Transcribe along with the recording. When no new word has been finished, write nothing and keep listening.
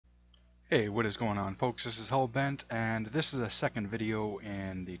Hey, what is going on, folks? This is Hellbent, and this is a second video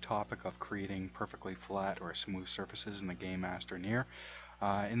in the topic of creating perfectly flat or smooth surfaces in the game Astroneer.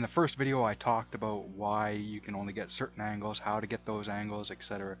 In the first video, I talked about why you can only get certain angles, how to get those angles,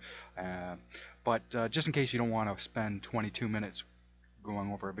 etc. But just in case you don't want to spend 22 minutes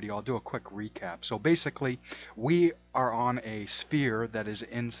going over a video, I'll do a quick recap. So basically, we are on a sphere that is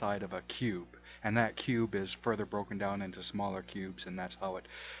inside of a cube, and that cube is further broken down into smaller cubes, and that's how it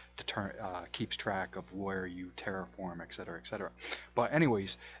keeps track of where you terraform, etc., etc. But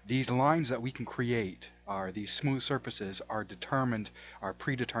anyways, these lines that we can create, these smooth surfaces, are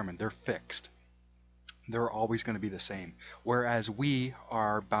predetermined, they're fixed. They're always going to be the same, whereas we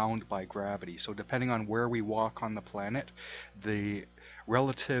are bound by gravity. So depending on where we walk on the planet, the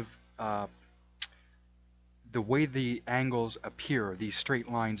relative the way the angles appear, these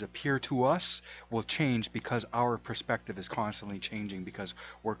straight lines appear to us, will change because our perspective is constantly changing, because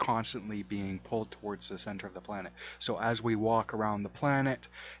we're constantly being pulled towards the center of the planet. So as we walk around the planet,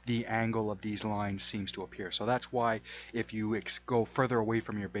 the angle of these lines seems to appear. So that's why if you go further away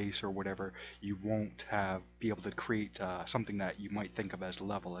from your base or whatever, you won't be able to create something that you might think of as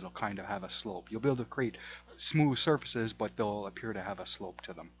level. It'll kind of have a slope. You'll be able to create smooth surfaces, but they'll appear to have a slope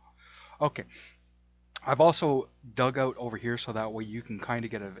to them. Okay. I've also dug out over here so that way you can kind of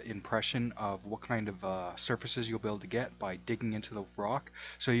get an impression of what kind of surfaces you'll be able to get by digging into the rock.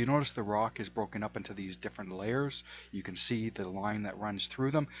 So you notice the rock is broken up into these different layers. You can see the line that runs through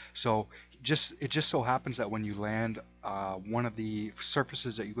them. So it just so happens that when you land, one of the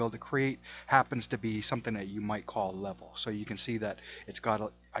surfaces that you'll be able to create happens to be something that you might call level. So you can see that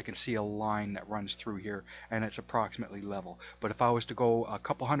I can see a line that runs through here, and it's approximately level. But if I was to go a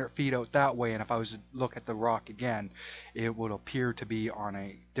couple 100 feet out that way, and if I was to look at the rock again, it would appear to be on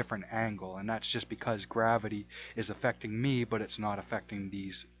a different angle, and that's just because gravity is affecting me, but it's not affecting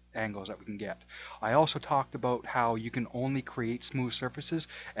these angles that we can get. I also talked about how you can only create smooth surfaces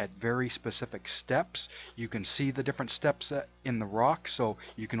at very specific steps. You can see the different steps in the rock, so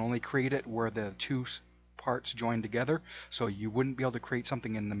you can only create it where the two parts join together. So you wouldn't be able to create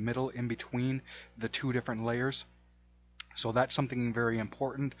something in the middle, in between the two different layers. So that's something very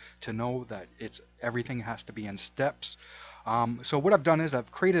important to know, that everything has to be in steps. So what I've done is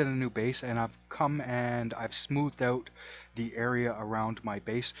I've created a new base, and I've come and I've smoothed out the area around my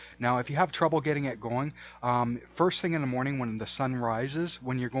base. Now if you have trouble getting it going, first thing in the morning when the sun rises,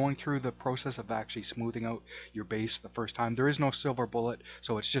 when you're going through the process of actually smoothing out your base the first time, there is no silver bullet,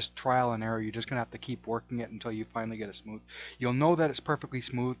 so it's just trial and error. You're just gonna have to keep working it until you finally get it smooth. You'll know that it's perfectly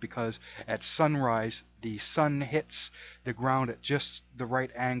smooth because at sunrise the sun hits the ground at just the right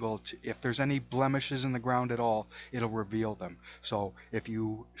angle. If there's any blemishes in the ground at all, it'll reveal them. So if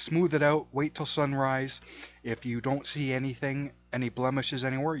you smooth it out, wait till sunrise. If you don't see any blemishes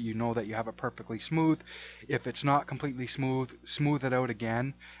anywhere, you know that you have it perfectly smooth. If it's not completely smooth, smooth it out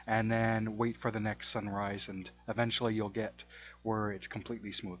again, and then wait for the next sunrise, and eventually you'll get where it's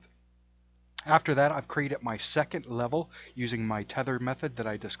completely smooth. After that, I've created my second level using my tether method that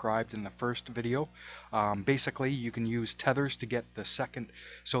I described in the first video. Basically, you can use tethers to get the second.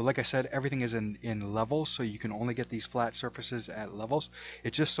 So like I said, everything is in levels, so you can only get these flat surfaces at levels.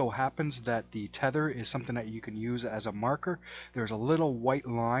 It just so happens that the tether is something that you can use as a marker. There's a little white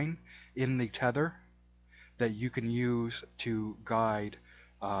line in the tether that you can use to guide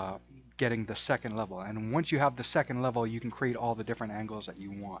getting the second level. And once you have the second level, you can create all the different angles that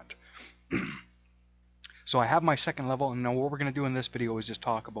you want. So I have my second level, and now what we're going to do in this video is just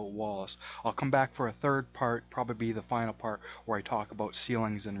talk about walls. I'll come back for a third part, probably the final part, where I talk about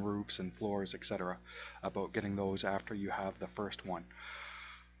ceilings and roofs and floors, etc., about getting those after you have the first one.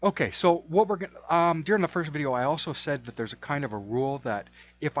 Okay, so what we're going during the first video, I also said that there's a kind of a rule that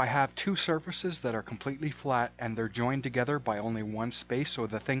if I have two surfaces that are completely flat and they're joined together by only one space, so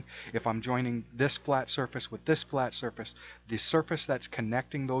if I'm joining this flat surface with this flat surface, the surface that's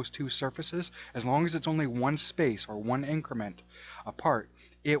connecting those two surfaces, as long as it's only one space or one increment apart,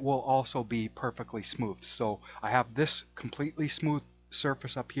 it will also be perfectly smooth. So I have this completely smooth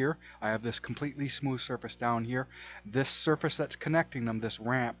surface up here, I have this completely smooth surface down here. This surface that's connecting them, this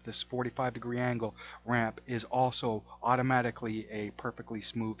ramp, this 45-degree angle ramp, is also automatically a perfectly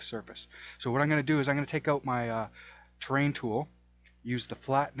smooth surface. So what I'm going to do is I'm going to take out my terrain tool, use the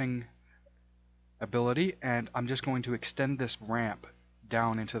flattening ability, and I'm just going to extend this ramp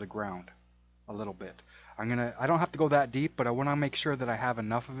down into the ground a little bit. I don't have to go that deep, but I want to make sure that I have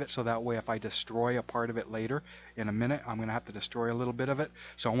enough of it, so that way if I destroy a part of it later in a minute, I'm going to have to destroy a little bit of it.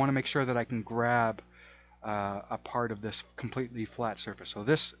 So I want to make sure that I can grab a part of this completely flat surface. So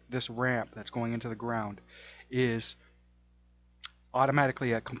this ramp that's going into the ground is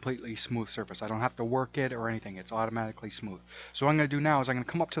automatically a completely smooth surface. I don't have to work it or anything. It's automatically smooth. So what I'm going to do now is I'm going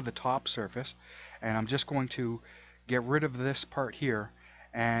to come up to the top surface, and I'm just going to get rid of this part here,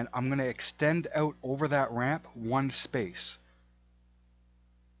 and I'm going to extend out over that ramp one space.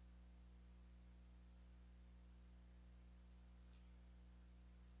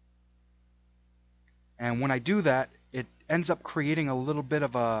 And when I do that, it ends up creating a little bit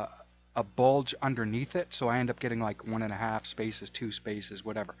of a bulge underneath it, so I end up getting like 1.5 spaces, 2 spaces,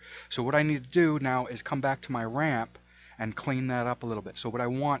 whatever. So what I need to do now is come back to my ramp and clean that up a little bit. So what I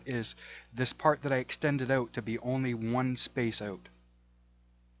want is this part that I extended out to be only 1 space out.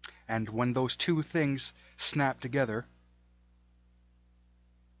 And when those two things snap together,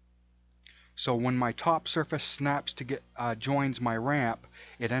 so when my top surface snaps to get joins my ramp,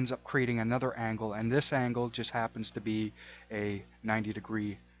 it ends up creating another angle, and this angle just happens to be a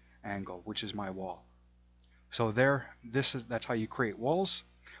 90-degree angle, which is my wall. So that's how you create walls.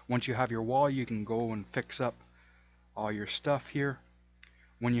 Once you have your wall, you can go and fix up all your stuff here.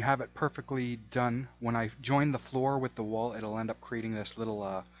 When you have it perfectly done, when I join the floor with the wall, it'll end up creating this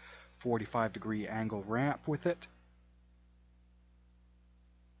little 45-degree angle ramp with it.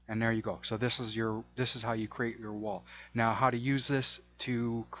 And there you go. So this is how you create your wall. Now, how to use this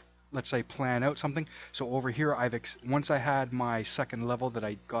to, let's say, plan out something. So over here, once I had my second level that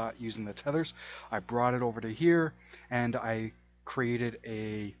I got using the tethers, I brought it over to here, and I created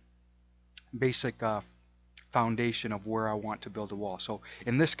a basic foundation of where I want to build a wall. So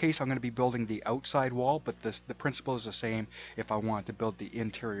in this case, I'm going to be building the outside wall, but the principle is the same if I want to build the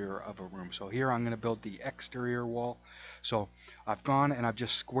interior of a room. So here I'm going to build the exterior wall. So I've gone and I've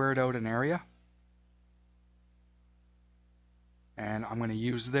just squared out an area, and I'm going to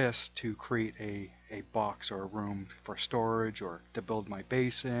use this to create a box or a room for storage or to build my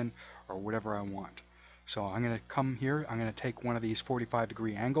base in or whatever I want. So I'm going to come here, I'm going to take one of these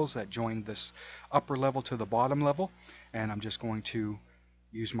 45-degree angles that join this upper level to the bottom level, and I'm just going to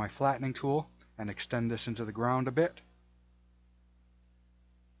use my flattening tool and extend this into the ground a bit.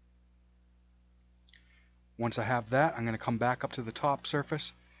 Once I have that, I'm going to come back up to the top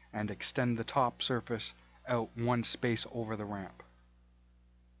surface and extend the top surface out 1 space over the ramp.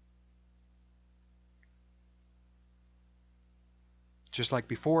 Just like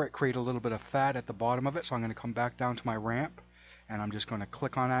before, it created a little bit of fat at the bottom of it, so I'm going to come back down to my ramp, and I'm just going to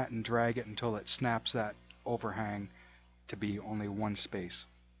click on that and drag it until it snaps that overhang to be only 1 space.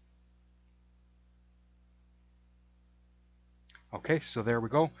 Okay, so there we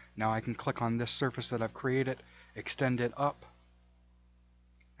go. Now I can click on this surface that I've created, extend it up,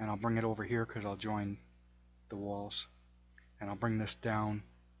 and I'll bring it over here because I'll join the walls, and I'll bring this down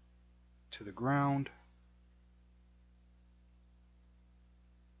to the ground.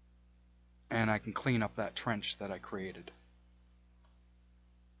 And I can clean up that trench that I created.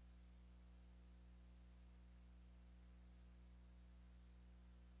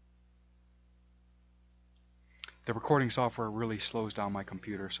 The recording software really slows down my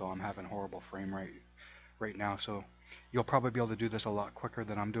computer, so I'm having horrible frame rate right now. So you'll probably be able to do this a lot quicker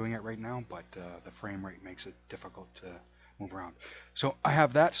than I'm doing it right now, but the frame rate makes it difficult to move around. So I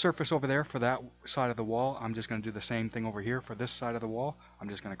have that surface over there for that side of the wall. I'm just going to do the same thing over here for this side of the wall. I'm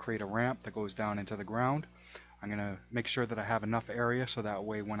just going to create a ramp that goes down into the ground. I'm going to make sure that I have enough area so that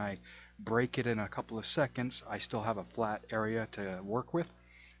way when I break it in a couple of seconds, I still have a flat area to work with.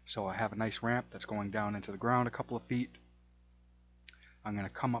 So I have a nice ramp that's going down into the ground a couple of feet. I'm going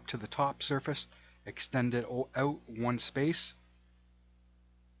to come up to the top surface, extend it out 1 space.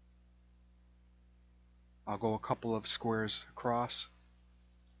 I'll go a couple of squares across,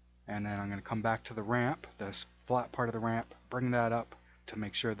 and then I'm going to come back to the ramp, this flat part of the ramp, bring that up to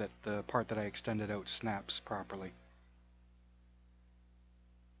make sure that the part that I extended out snaps properly.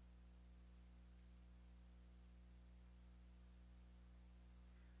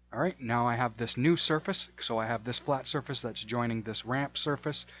 Alright, now I have this new surface, so I have this flat surface that's joining this ramp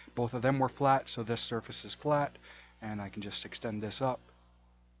surface. Both of them were flat, so this surface is flat, and I can just extend this up.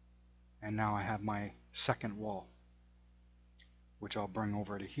 And now I have my second wall, which I'll bring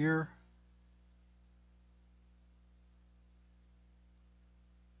over to here.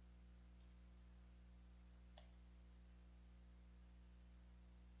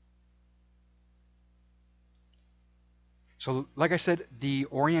 So like I said, the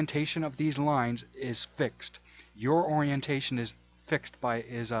orientation of these lines is fixed. Your orientation is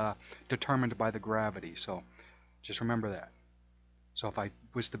determined by the gravity. So just remember that. So if I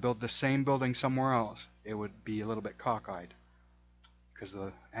was to build the same building somewhere else, it would be a little bit cockeyed because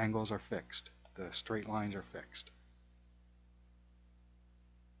the angles are fixed. The straight lines are fixed.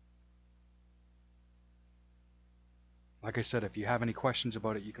 Like I said, if you have any questions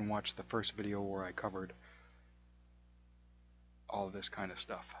about it, you can watch the first video where I covered all of this kind of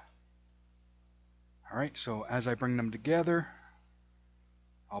stuff. Alright, so as I bring them together,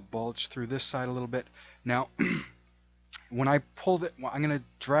 I'll bulge through this side a little bit. Now, when I pull it, I'm going to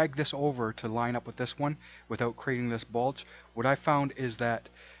drag this over to line up with this one without creating this bulge. What I found is that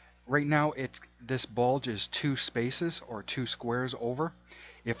right now this bulge is 2 spaces or 2 squares over.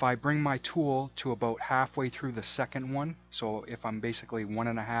 If I bring my tool to about halfway through the second one, so if I'm basically one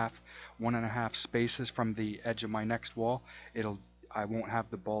and a half spaces from the edge of my next wall, I won't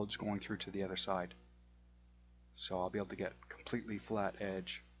have the bulge going through to the other side. So I'll be able to get completely flat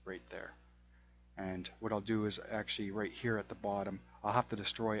edge right there. And what I'll do is actually right here at the bottom, I'll have to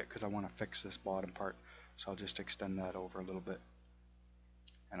destroy it because I want to fix this bottom part. So I'll just extend that over a little bit.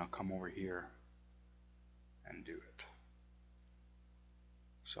 And I'll come over here and do it.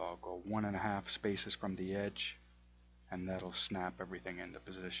 So I'll go 1.5 spaces from the edge, and that'll snap everything into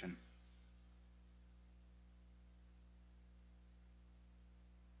position.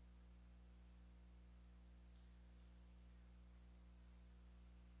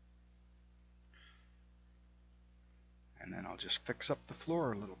 And then I'll just fix up the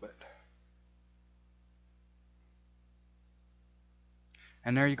floor a little bit.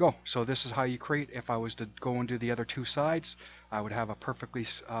 And there you go. So this is how you create. If I was to go and do the other 2 sides, I would have a perfectly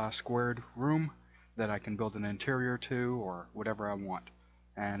squared room that I can build an interior to or whatever I want.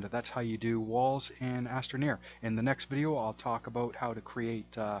 And that's how you do walls in Astroneer. In the next video, I'll talk about how to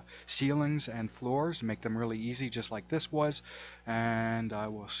create ceilings and floors, make them really easy just like this was. And I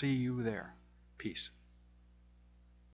will see you there. Peace.